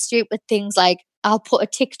do stupid things like I'll put a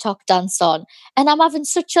TikTok dance on and I'm having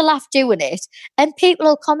such a laugh doing it. And people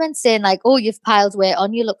will comment saying like, oh, you've piled weight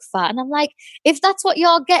on, you look fat. And I'm like, if that's what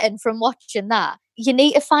you're getting from watching that, you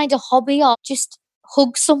need to find a hobby or just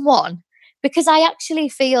hug someone. Because I actually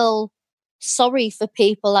feel sorry for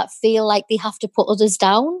people that feel like they have to put others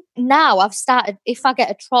down. Now I've started, if I get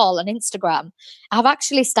a troll on Instagram, I've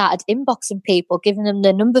actually started inboxing people, giving them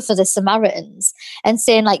the number for the Samaritans and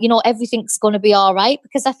saying like, you know, everything's going to be all right.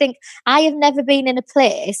 Because I think I have never been in a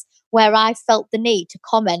place where I felt the need to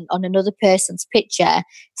comment on another person's picture,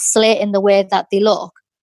 slating the way that they look.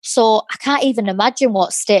 So I can't even imagine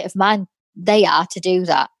what state of mind they are to do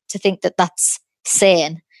that, to think that that's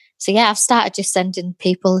sane. So yeah, I've started just sending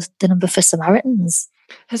people the number for Samaritans.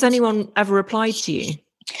 Has anyone ever replied to you?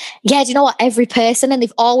 Yeah, do you know what? Every person, and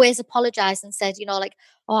they've always apologised and said, you know, like,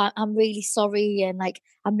 oh, I'm really sorry, and like,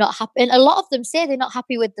 I'm not happy. And a lot of them say they're not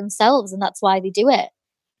happy with themselves, and that's why they do it.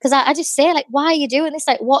 Because I just say, like, why are you doing this?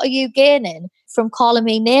 Like, what are you gaining from calling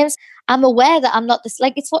me names? I'm aware that I'm not this.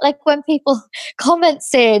 Like, it's what, like, when people comment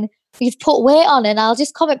saying you've put weight on, and I'll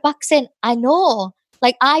just comment back saying, I know.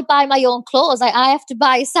 Like, I buy my own clothes. Like, I have to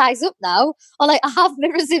buy a size up now. Or, like, I have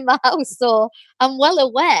mirrors in my house. So I'm well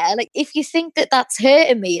aware. Like, if you think that that's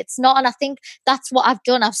hurting me, it's not. And I think that's what I've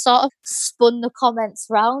done. I've sort of spun the comments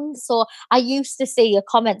round. So I used to see a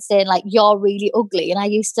comment saying, like, you're really ugly. And I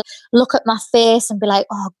used to look at my face and be like,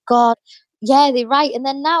 oh, God, yeah, they're right. And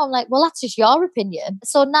then now I'm like, well, that's just your opinion.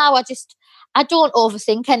 So now I don't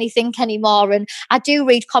overthink anything anymore. And I do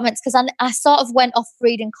read comments, because I sort of went off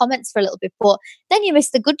reading comments for a little bit, but then you miss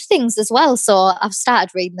the good things as well. So I've started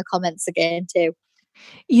reading the comments again too.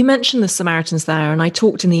 You mentioned the Samaritans there, and I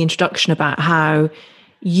talked in the introduction about how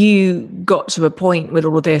you got to a point with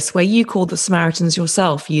all of this where you called the Samaritans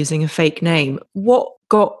yourself using a fake name. What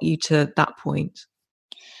got you to that point?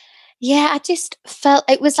 Yeah, I just felt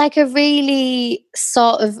it was like a really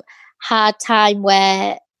sort of hard time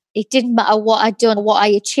where it didn't matter what I'd done, what I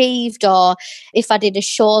achieved, or if I did a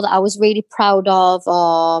show that I was really proud of,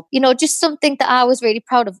 or, you know, just something that I was really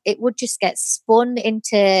proud of, it would just get spun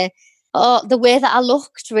into the way that I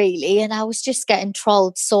looked, really. And I was just getting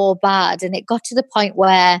trolled so bad. And it got to the point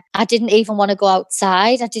where I didn't even want to go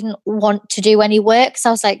outside. I didn't want to do any work. So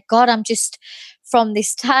I was like, God, I'm just from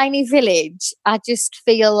this tiny village. I just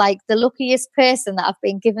feel like the luckiest person that I've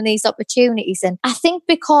been given these opportunities. And I think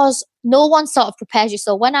because no one sort of prepares you.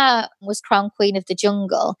 So when I was crowned Queen of the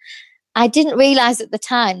Jungle, I didn't realise at the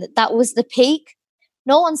time that that was the peak.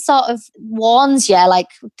 no one sort of warns you, like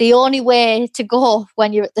the only way to go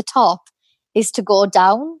when you're at the top is to go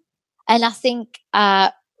down. And I think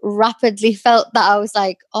I rapidly felt that I was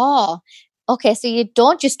like, oh, okay, so you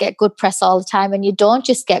don't just get good press all the time and you don't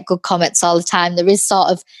just get good comments all the time. There is sort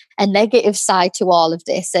of a negative side to all of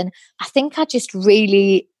this. And I think I just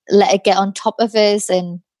really let it get on top of us.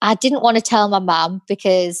 And I didn't want to tell my mum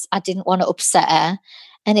because I didn't want to upset her.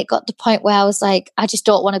 And it got to the point where I was like, I just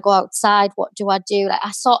don't want to go outside. What do I do? Like,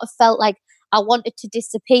 I sort of felt like I wanted to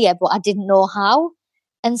disappear, but I didn't know how.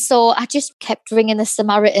 And so I just kept ringing the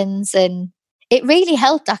Samaritans, and it really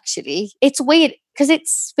helped, actually. It's weird because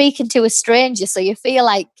it's speaking to a stranger, so you feel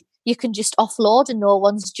like you can just offload and no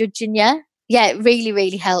one's judging you. Yeah, it really,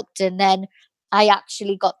 really helped. And then I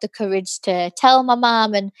actually got the courage to tell my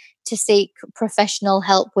mum and to seek professional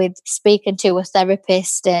help with speaking to a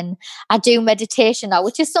therapist. And I do meditation now,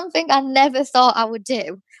 which is something I never thought I would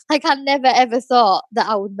do. Like, I never ever thought that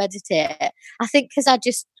I would meditate. I think because I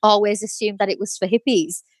just always assumed that it was for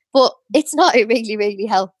hippies, but it's not. It really, really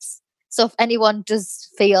helps. So if anyone does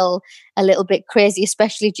feel a little bit crazy,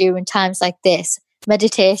 especially during times like this,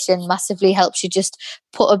 meditation massively helps you just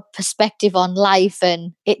put a perspective on life,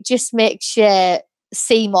 and it just makes you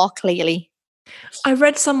see more clearly. I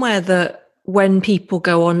read somewhere that when people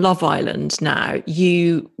go on Love Island now,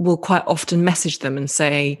 you will quite often message them and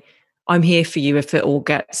say, I'm here for you if it all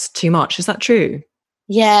gets too much. Is that true?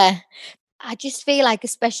 Yeah. I just feel like,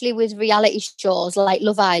 especially with reality shows like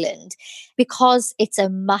Love Island, because it's a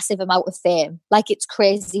massive amount of fame, like it's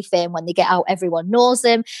crazy fame when they get out, everyone knows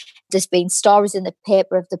them. There's been stories in the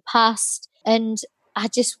paper of the past. And I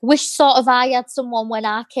just wish sort of I had someone when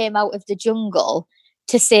I came out of the jungle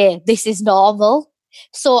to say, this is normal.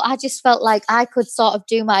 So I just felt like I could sort of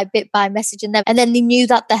do my bit by messaging them. And then they knew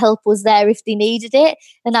that the help was there if they needed it.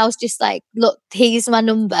 And I was just like, look, here's my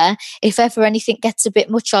number. If ever anything gets a bit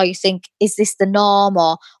much, or you think, is this the norm,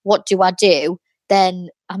 or what do I do? Then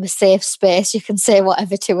I'm a safe space. You can say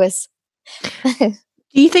whatever to us. Do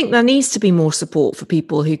you think there needs to be more support for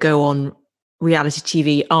people who go on reality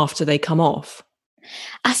TV after they come off?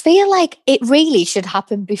 I feel like it really should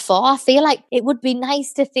happen before. I feel like it would be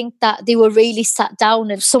nice to think that they were really sat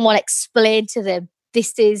down and someone explained to them,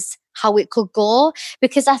 this is how it could go.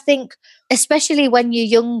 Because I think, especially when you're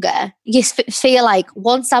younger, you feel like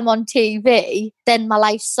once I'm on TV, then my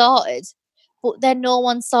life's sorted. But then no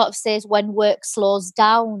one sort of says when work slows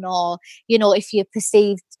down, or, you know, if you're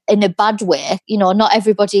perceived in a bad way, you know, not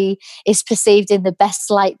everybody is perceived in the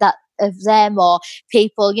best light that of them, or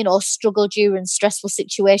people, you know, struggle during stressful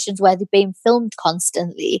situations where they've been filmed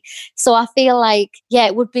constantly. So I feel like, yeah,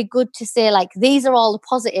 it would be good to say, like, these are all the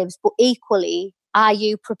positives, but equally, are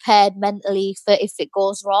you prepared mentally for if it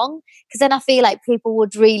goes wrong? Because then I feel like people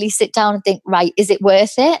would really sit down and think, right, is it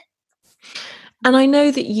worth it? And I know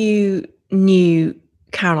that you knew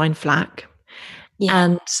Caroline Flack. Yeah.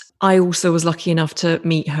 And I also was lucky enough to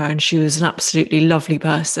meet her, and she was an absolutely lovely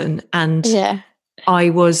person. And yeah, I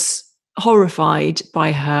was horrified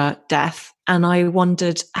by her death, and I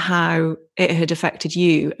wondered how it had affected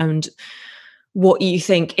you and what you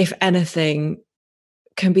think, if anything,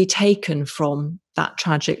 can be taken from that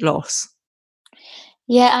tragic loss.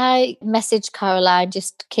 Yeah, I messaged Caroline,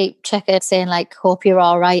 just keep checking, saying like, hope you're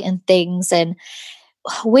all right and things. And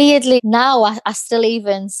weirdly now I still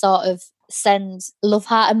even sort of send love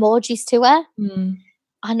heart emojis to her.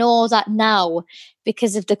 I know that now,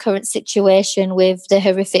 because of the current situation with the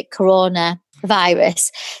horrific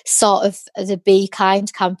coronavirus, sort of the Be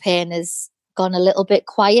Kind campaign has gone a little bit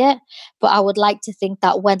quiet. But I would like to think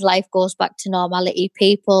that when life goes back to normality,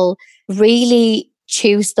 people really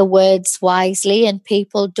choose the words wisely and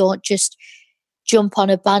people don't just jump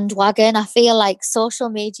on a bandwagon. I feel like social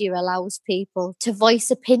media allows people to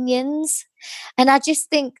voice opinions. And I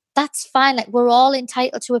just think that's fine. Like, we're all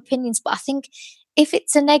entitled to opinions. But I think if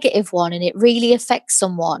it's a negative one and it really affects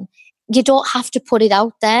someone, you don't have to put it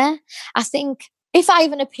out there. I think if I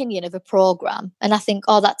have an opinion of a program and I think,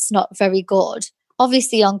 oh, that's not very good,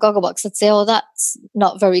 obviously on Gogglebox, I'd say, oh, that's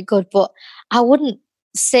not very good. But I wouldn't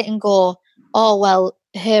sit and go, oh, well,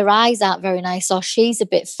 her eyes aren't very nice, or she's a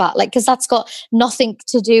bit fat. Like, because that's got nothing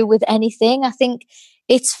to do with anything. I think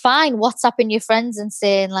it's fine WhatsApping your friends and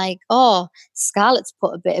saying like, oh, Scarlett's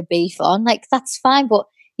put a bit of beef on. Like, that's fine. But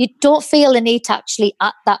you don't feel the need to actually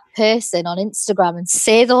at that person on Instagram and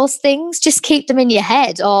say those things. Just keep them in your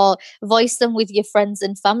head or voice them with your friends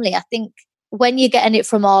and family. I think when you're getting it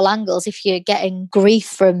from all angles, if you're getting grief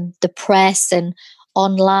from the press and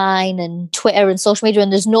online and Twitter and social media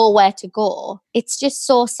and there's nowhere to go, it's just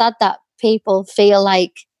so sad that people feel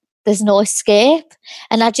like there's no escape.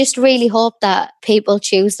 And I just really hope that people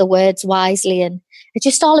choose the words wisely and It's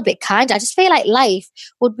just all a bit kinder. I just feel like life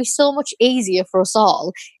would be so much easier for us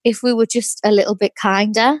all if we were just a little bit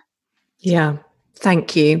kinder. Yeah.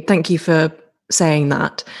 Thank you. Thank you for saying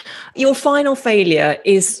that. Your final failure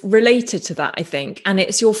is related to that, I think, and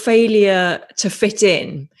it's your failure to fit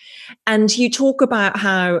in. And you talk about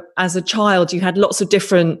how, as a child, you had lots of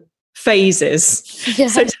different phases. Yeah.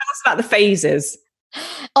 So tell us about the phases.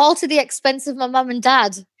 All to the expense of my mum and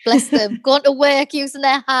dad, bless them, going to work, using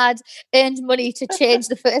their hard earned money to change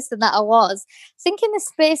the person that I was. I think in the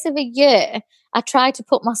space of a year, I tried to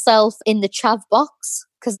put myself in the chav box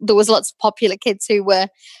because there was lots of popular kids who were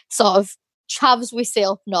sort of chavs, we say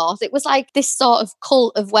up north. It was like this sort of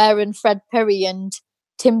cult of wearing Fred Perry and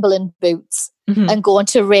Timberland boots and going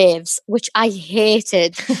to raves, which I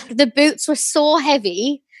hated. The boots were so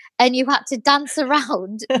heavy and you had to dance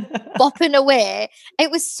around, bopping away.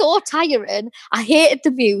 It was so tiring. I hated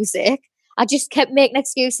the music. I just kept making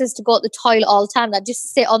excuses to go to the toilet all the time. I'd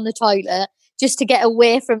just sit on the toilet just to get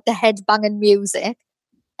away from the head-banging music.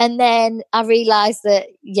 And then I realised that,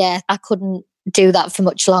 I couldn't do that for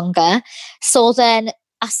much longer. So then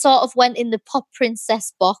I sort of went in the pop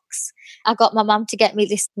princess box. I got my mum to get me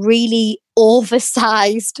this really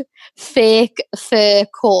oversized fake fur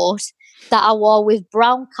coat that I wore with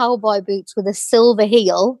brown cowboy boots with a silver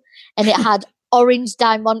heel, and it had orange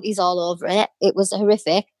diamantes all over it. It was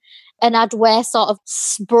horrific. And I'd wear sort of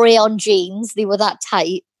spray-on jeans. They were that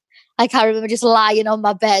tight. I can't remember just lying on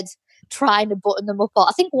my bed trying to button them up.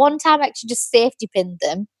 I think one time I actually just safety pinned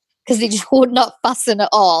them because they just would not fasten at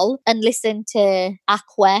all, and listened to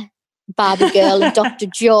Aqua, Barbie Girl and Dr.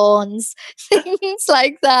 Jones, things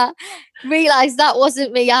like that. Realised that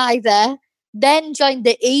wasn't me either. Then joined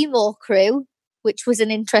the emo crew, which was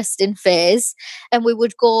an interesting phase. And we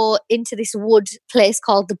would go into this wood place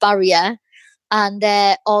called the Barrier and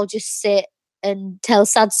all just sit and tell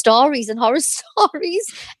sad stories and horror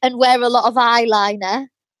stories and wear a lot of eyeliner.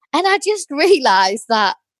 And I just realised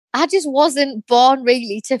that I just wasn't born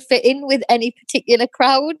really to fit in with any particular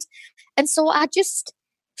crowd. And so I just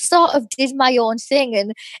sort of did my own thing.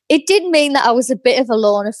 And it did mean that I was a bit of a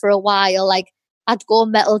loner for a while. Like, I'd go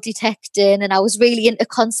metal detecting and I was really into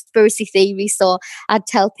conspiracy theories. So I'd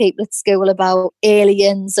tell people at school about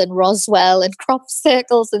aliens and Roswell and crop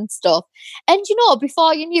circles and stuff. And,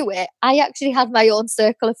 before you knew it, I actually had my own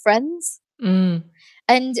circle of friends.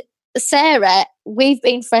 And Sarah, we've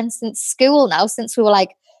been friends since school now, since we were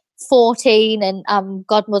like 14, and I'm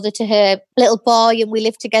godmother to her little boy, and we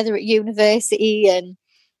live together at university. And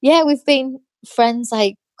we've been friends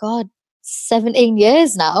 17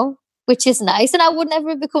 years now, which is nice. And I would never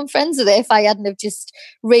have become friends with her if I hadn't have just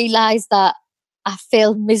realised that I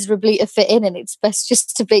failed miserably to fit in and it's best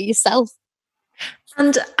just to be yourself.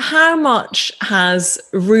 And how much has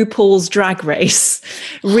RuPaul's Drag Race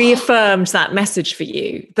reaffirmed that message for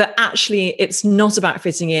you, that actually it's not about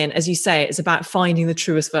fitting in, as you say, it's about finding the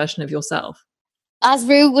truest version of yourself? As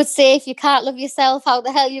Ru would say, if you can't love yourself, how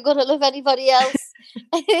the hell are you going to love anybody else?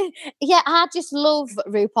 I just love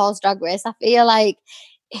RuPaul's Drag Race. I feel like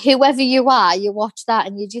whoever you are, you watch that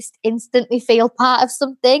and you just instantly feel part of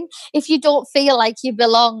something. If you don't feel like you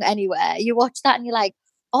belong anywhere, you watch that and you're like,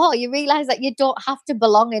 you realise that you don't have to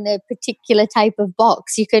belong in a particular type of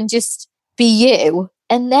box. You can just be you.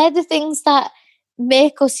 And they're the things that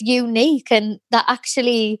make us unique and that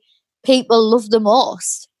actually people love the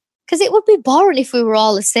most. Because it would be boring if we were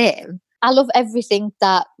all the same. I love everything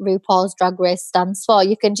that RuPaul's Drag Race stands for.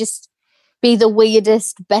 You can just be the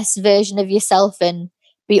weirdest, best version of yourself and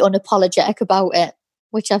be unapologetic about it,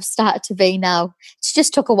 which I've started to be now. It's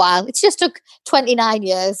just took a while. It's just took 29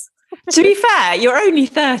 years. To be fair, you're only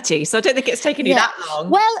 30, so I don't think it's taken you that long.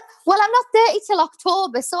 Well, I'm not 30 till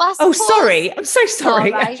October, so I suppose... Oh, sorry. I'm so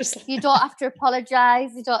sorry. Right. You don't have to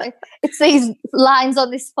apologise. It's these lines on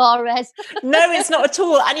this forehead. No, it's not at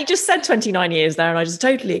all. And you just said 29 years there, and I just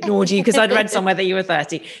totally ignored you because I'd read somewhere that you were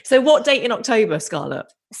 30. So what date in October, Scarlett?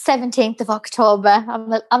 17th of October.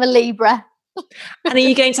 I'm a Libra. And are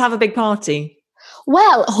you going to have a big party?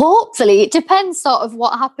 Well, hopefully. It depends sort of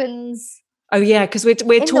what happens. Oh, yeah, because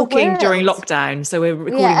we're talking during lockdown, so we're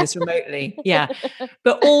recording this remotely. Yeah.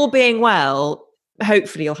 But all being well,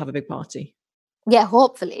 hopefully you'll have a big party. Yeah,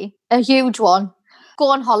 hopefully. A huge one. Go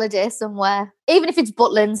on holiday somewhere. Even if it's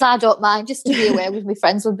Butlins, I don't mind. Just to be away with my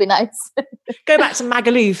friends would be nice. Go back to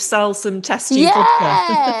Magaluf, sell some test tube vodka.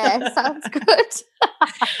 Yeah, sounds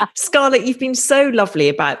good. Scarlett, you've been so lovely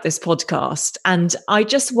about this podcast. And I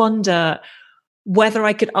just wonder whether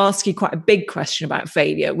I could ask you quite a big question about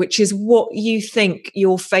failure, which is what you think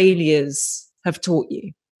your failures have taught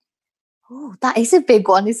you. Oh, that is a big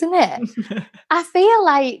one, isn't it? I feel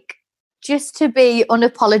like just to be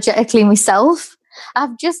unapologetically myself.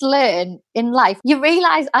 I've just learned in life, you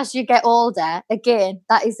realise as you get older, again,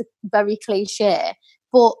 that is very cliche,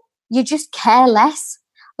 but you just care less.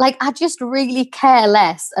 Like, I just really care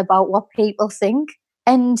less about what people think.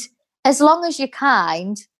 And as long as you're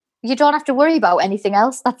kind, you don't have to worry about anything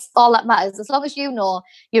else. That's all that matters. As long as you know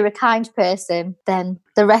you're a kind person, then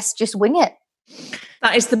the rest, just wing it.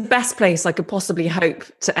 That is the best place I could possibly hope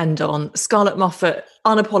to end on. Scarlett Moffatt,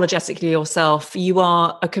 unapologetically yourself. You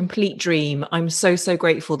are a complete dream. I'm so, so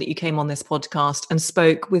grateful that you came on this podcast and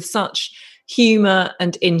spoke with such humour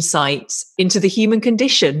and insight into the human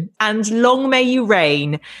condition. And long may you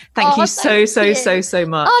reign. Thank you so much.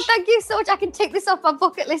 Oh, thank you so much. I can tick this off my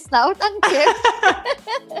bucket list now. Thank you.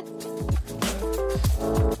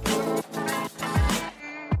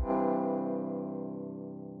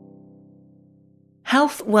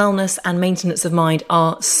 Health, wellness, and maintenance of mind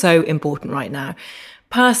are so important right now.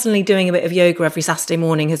 Personally, doing a bit of yoga every Saturday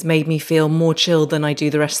morning has made me feel more chilled than I do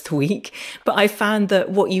the rest of the week. But I found that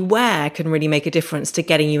what you wear can really make a difference to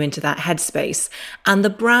getting you into that headspace. And the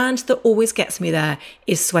brand that always gets me there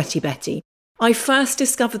is Sweaty Betty. I first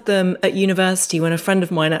discovered them at university when a friend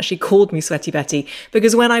of mine actually called me Sweaty Betty,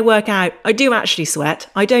 because when I work out, I do actually sweat.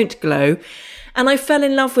 I don't glow. And I fell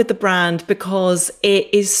in love with the brand because it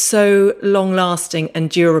is so long lasting and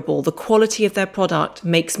durable. The quality of their product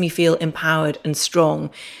makes me feel empowered and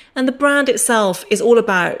strong. And the brand itself is all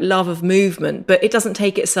about love of movement, but it doesn't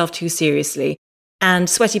take itself too seriously. And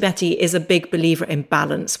Sweaty Betty is a big believer in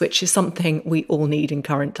balance, which is something we all need in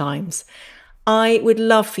current times. I would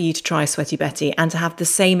love for you to try Sweaty Betty and to have the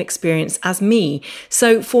same experience as me.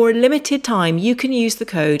 So for a limited time, you can use the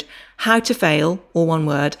code HOWTOFAIL, all one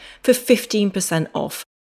word, for 15% off.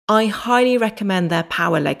 I highly recommend their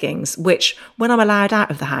power leggings, which, when I'm allowed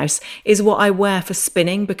out of the house, is what I wear for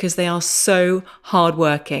spinning because they are so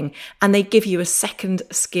hardworking and they give you a second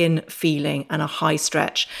skin feeling and a high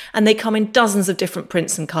stretch. And they come in dozens of different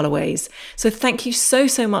prints and colourways. So thank you so,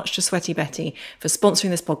 so much to Sweaty Betty for sponsoring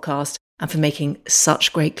this podcast and for making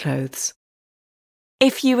such great clothes.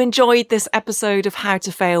 If you enjoyed this episode of How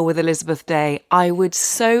to Fail with Elizabeth Day, I would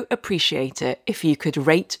so appreciate it if you could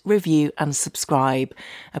rate, review and subscribe.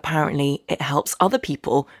 Apparently, it helps other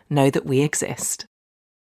people know that we exist.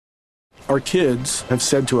 Our kids have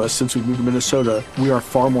said to us since we moved to Minnesota, we are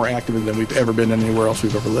far more active than we've ever been anywhere else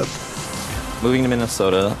we've ever lived. Moving to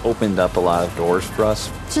Minnesota opened up a lot of doors for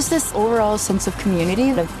us. Just this overall sense of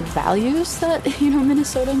community, the values that,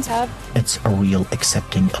 Minnesotans have. It's a real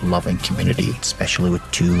accepting, loving community, especially with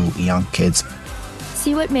 2 young kids.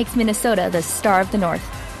 See what makes Minnesota the star of the North.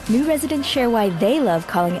 New residents share why they love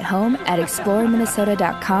calling it home at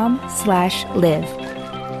exploreminnesota.com/live.